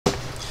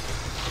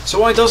So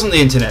why doesn't the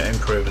internet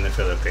improve in the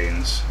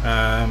Philippines?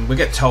 We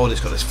get told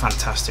it's got this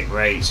fantastic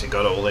rates, it's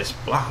got all this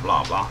blah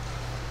blah blah.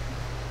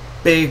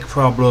 Big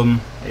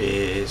problem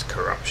is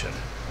corruption.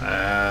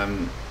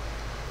 I've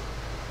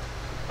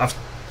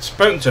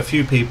spoken to a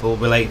few people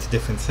related to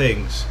different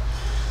things.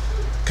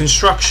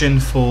 Construction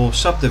for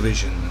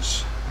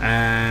subdivisions,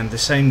 and the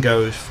same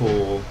goes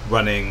for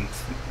running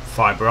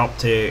fibre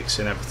optics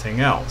and everything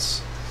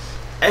else.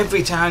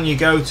 Every town you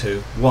go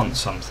to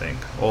wants something,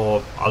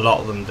 or a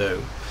lot of them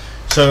do.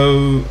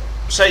 So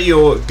say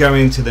you're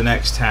going to the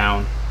next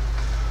town,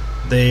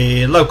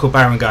 the local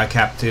barangay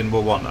captain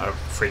will want a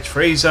fridge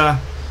freezer,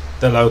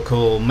 the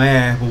local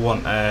mayor will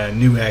want a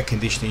new air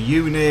conditioning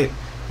unit,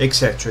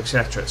 etc,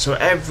 etc. So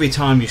every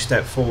time you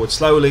step forward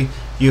slowly,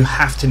 you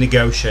have to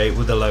negotiate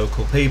with the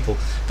local people.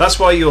 That's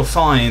why you'll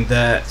find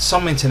that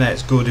some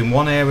internet's good in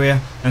one area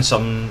and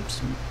some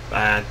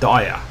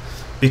dire,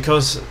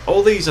 because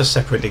all these are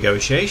separate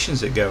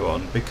negotiations that go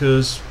on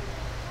because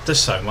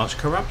there's so much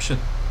corruption.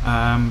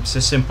 It's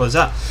as simple as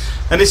that,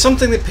 and it's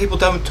something that people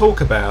don't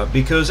talk about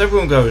because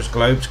everyone goes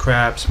Globe's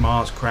crap,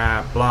 Smart's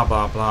crap, blah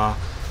blah blah.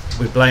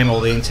 We blame all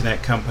the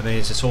internet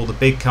companies, it's all the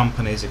big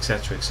companies,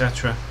 etc,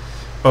 etc.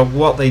 But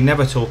what they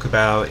never talk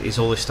about is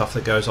all this stuff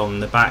that goes on in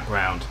the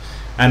background.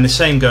 And the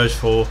same goes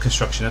for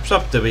construction of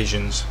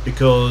subdivisions,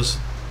 because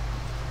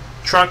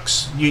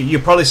trucks, you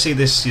probably see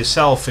this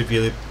yourself if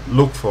you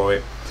look for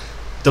it,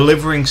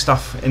 delivering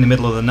stuff in the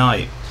middle of the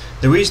night.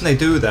 The reason they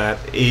do that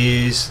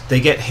is they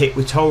get hit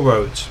with toll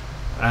roads.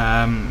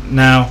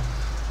 Now,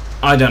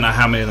 I don't know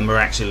how many of them are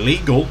actually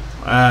legal,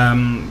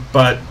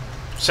 but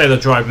say they're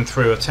driving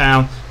through a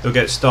town, they'll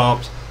get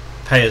stopped,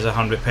 pay us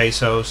 100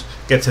 pesos,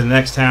 get to the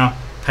next town,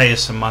 pay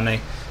us some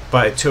money,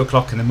 but at 2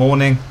 o'clock in the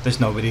morning there's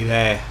nobody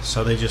there,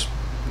 so they just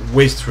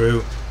whiz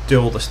through,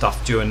 do all the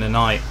stuff during the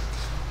night.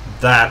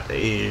 That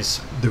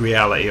is the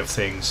reality of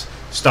things,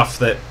 stuff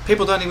that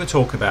people don't even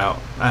talk about.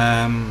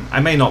 I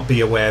may not be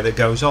aware that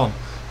goes on,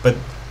 but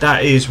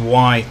that is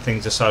why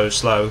things are so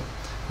slow.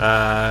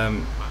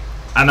 And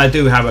I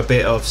do have a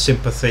bit of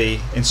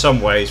sympathy in some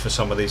ways for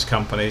some of these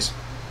companies,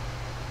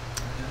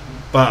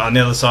 but on the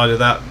other side of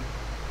that,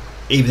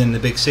 even in the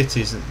big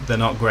cities, they're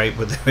not great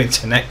with their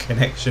internet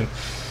connection.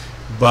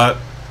 But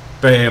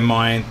bear in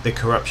mind, the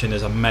corruption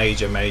is a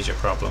major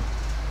problem.